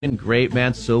Great,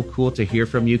 man. So cool to hear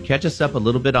from you. Catch us up a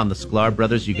little bit on the Sklar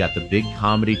Brothers. You got the big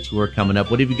comedy tour coming up.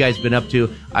 What have you guys been up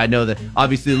to? I know that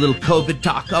obviously a little COVID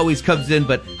talk always comes in,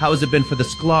 but how has it been for the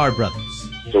Sklar Brothers?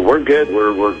 So we're good.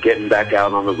 We're getting back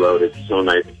out on the road. It's so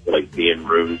nice to be in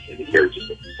rooms and hear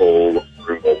just a full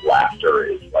room of laughter.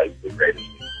 Is like the greatest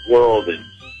thing in the world. And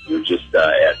we were just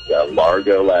at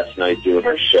Largo last night doing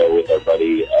our show with our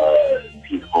buddy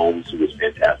Pete Holmes, who was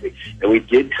fantastic. And we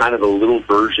did kind of a little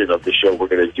version of the show we're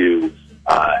going to do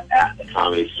at the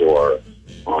Comedy Store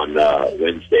on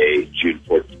Wednesday, June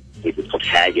 14th. It's called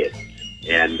Tag It.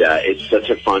 And it's such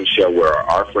a fun show where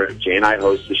our friend Jay and I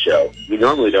host the show. We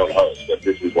normally don't host, but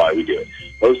this is why we do it.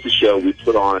 Host the show. We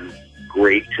put on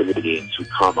great comedians who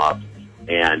come up,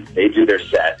 and they do their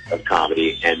set of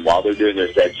comedy. And while they're doing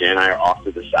their set, Jay and I are off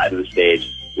to the side of the stage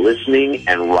listening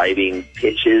and writing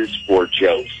pitches for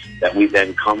jokes that we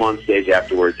then come on stage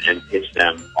afterwards and pitch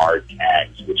them our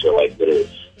tags, which are like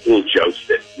little jokes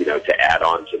that, to add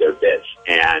on to their bits.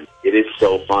 And it is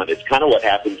so fun. It's kind of what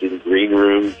happens in green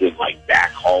rooms and like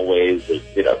back hallways of,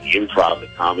 improv, the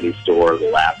Comedy Store, the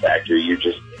Laugh Factory. You're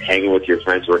just hanging with your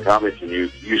friends who are comics, and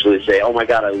you usually say, oh my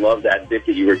God, I love that bit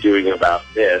that you were doing about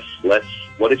this.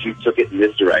 What if you took it in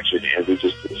this direction? And we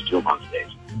just pitched them on stage.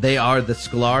 They are the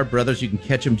Sklar Brothers. You can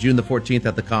catch them June the 14th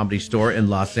at the Comedy Store in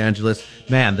Los Angeles.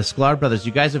 Man, the Sklar Brothers,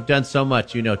 you guys have done so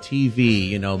much,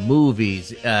 TV, movies,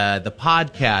 the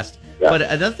podcast. Yeah. But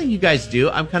another thing you guys do,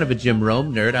 I'm kind of a Jim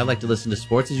Rome nerd. I like to listen to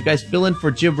sports. Is you guys fill in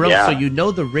for Jim Rome, so you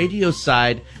know the radio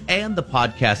side and the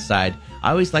podcast side.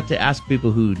 I always like to ask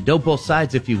people who know both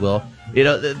sides, if you will,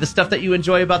 the stuff that you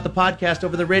enjoy about the podcast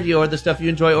over the radio, or the stuff you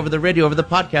enjoy over the radio over the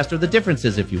podcast, or the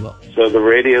differences, if you will. So the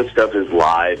radio stuff is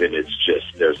live, and it's just,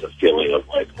 there's a feeling of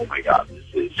like, oh my God,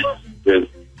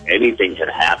 anything can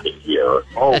happen here.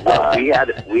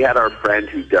 We had our friend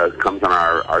who comes on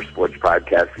our sports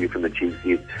podcast, View from the Chief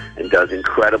Seat, and does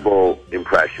incredible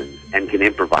impressions and can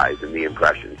improvise in the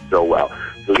impressions so well.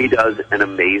 So he does an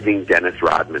amazing Dennis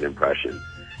Rodman impression.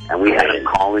 And we had him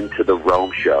call into the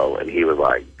Rome show, and he was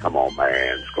like, come on,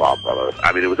 man, Sklar Brothers.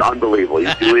 I mean, it was unbelievable.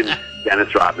 He's doing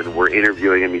Dennis Rodman. We're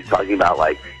interviewing him. He's talking about,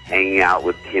 hanging out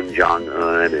with Kim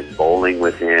Jong-un and bowling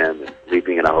with him and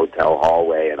sleeping in a hotel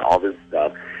hallway and all this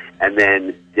stuff. And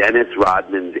then Dennis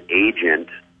Rodman's agent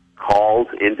calls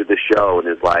into the show and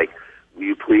is like, will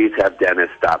you please have Dennis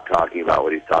stop talking about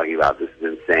what he's talking about? This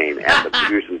is insane. And the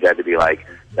producers had to be like,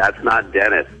 that's not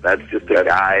Dennis. That's just a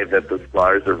guy that the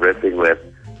Sklars are riffing with.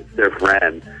 Their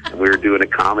friend, and we were doing a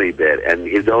comedy bit, and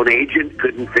his own agent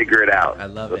couldn't figure it out. I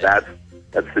love it.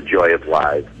 That's the joy of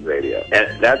live radio.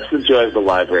 And that's the joy of the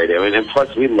live radio. And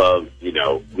plus we love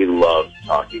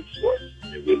talking sports.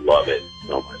 We love it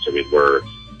so much. I mean, we're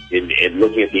in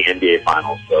looking at the NBA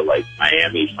Finals, so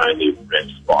Miami finally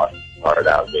rips Boston hard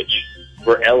out, which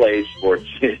for LA sports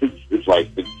is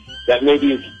that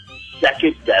maybe is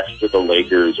second best to the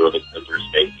Lakers or the Clippers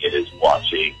making it is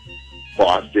watching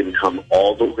Boston come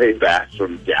all the way back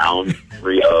from down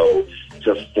 3-0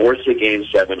 to force a Game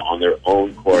 7 on their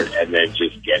own court and then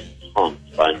just get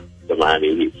pumped by the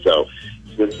Miami Heat. So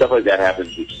when stuff like that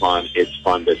happens, it's fun. It's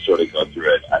fun to sort of go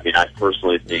through it. I mean, I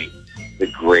personally think the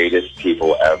greatest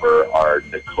people ever are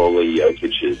Nikola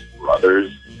Jokic's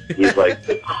brothers. He's like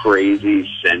the crazy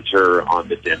center on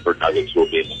the Denver Nuggets who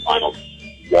will be in the finals.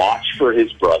 Watch for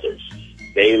his brothers.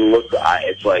 They look,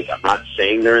 it's like, I'm not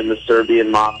saying they're in the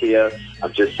Serbian mafia.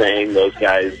 I'm just saying those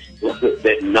guys,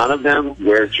 that none of them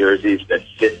wear jerseys that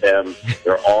fit them.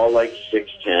 They're all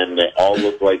 6'10". They all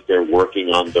look like they're working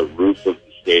on the roof of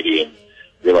the stadium.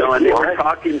 And they were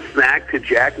talking smack to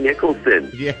Jack Nicholson.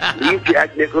 Yeah. Leave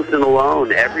Jack Nicholson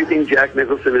alone. Everything Jack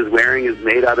Nicholson is wearing is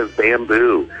made out of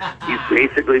bamboo. He's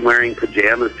basically wearing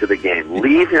pajamas to the game.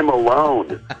 Leave him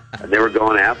alone. And they were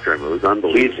going after him. It was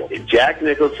unbelievable. Jack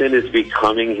Nicholson is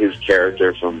becoming his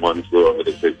character from One Flew Over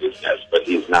the Cuckoo's Nest, but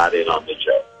he's not in on the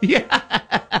joke.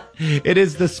 Yeah. It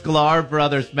is the Sklar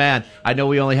Brothers. Man, I know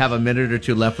we only have a minute or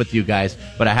two left with you guys,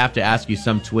 but I have to ask you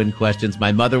some twin questions.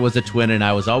 My mother was a twin, and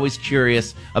I was always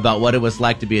curious about what it was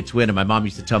like to be a twin. And my mom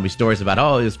used to tell me stories about,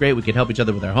 it was great. We could help each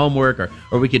other with our homework,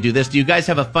 or we could do this. Do you guys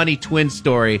have a funny twin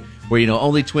story where,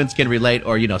 only twins can relate,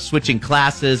 or, switching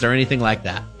classes or anything like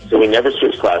that? So we never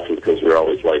switched classes because we were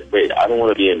always like, wait, I don't want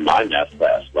to be in my math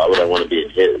class. Why would I want to be in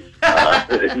his?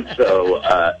 And so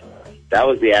that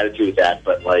was the attitude with that.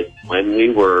 But when we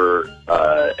were,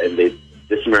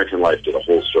 This American Life did a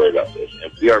whole story about this,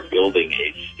 and we are building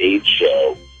a stage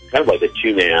show, kind of like a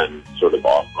two-man sort of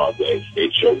off-Broadway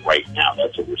stage show right now.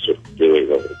 That's what we're sort of doing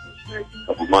over the next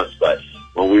couple months. But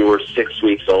when we were 6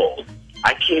 weeks old,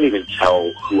 I can't even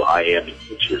tell who I am in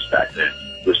pictures back then.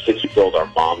 We were 6 weeks old. Our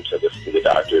mom took us to the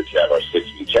doctor to have our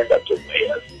 6-week checkup to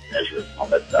weigh us.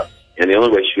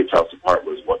 only way she could tell us apart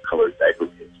was what color diaper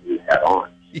pins we had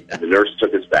on. Yeah. And the nurse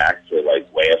took us back to like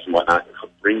weigh us and whatnot,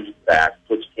 brings us back,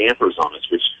 puts Pampers on us,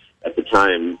 which at the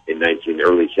time in the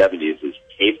early 70s is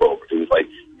tape over. It was like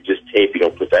just tape, you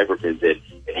don't put diaper pins in,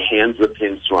 and hands the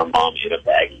pins to our mom in a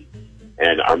baggie.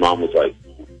 And our mom was like,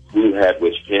 who had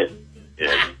which pin?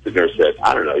 And the nurse said,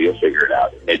 I don't know, you'll figure it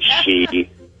out.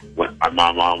 And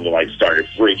my mom like started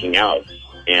freaking out.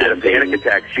 And a panic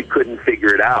attack. She couldn't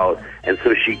figure it out, and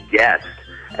so she guessed.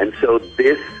 And so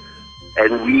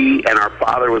and our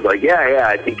father was like, yeah,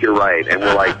 I think you're right. And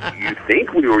we're like, you think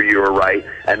you were right?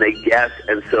 And they guessed.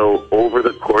 And so over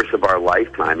the course of our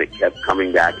lifetime, it kept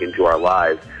coming back into our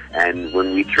lives. And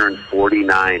when we turned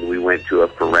 49, we went to a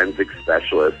forensic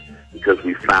specialist because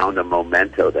we found a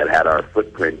memento that had our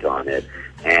footprint on it.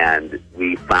 And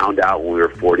we found out when we were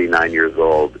 49 years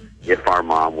old if our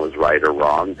mom was right or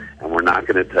wrong. And we're not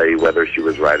going to tell you whether she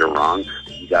was right or wrong.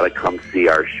 You got to come see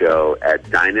our show at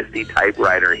Dynasty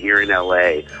Typewriter here in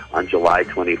LA on July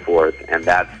 24th. And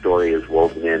that story is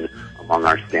woven in among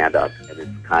our stand-up. And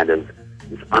it's kind of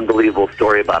this unbelievable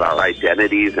story about our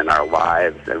identities and our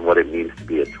lives and what it means to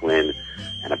be a twin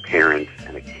and a parent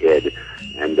and a kid.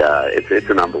 And it's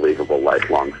an unbelievable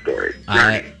lifelong story.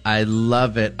 I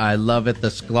love it. I love it. The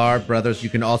Sklar brothers. You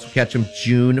can also catch them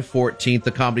June 14th,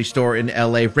 the Comedy Store in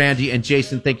LA. Randy and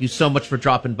Jason, thank you so much for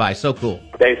dropping by. So cool.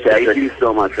 Thanks, Patrick. Thank you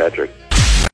so much, Patrick.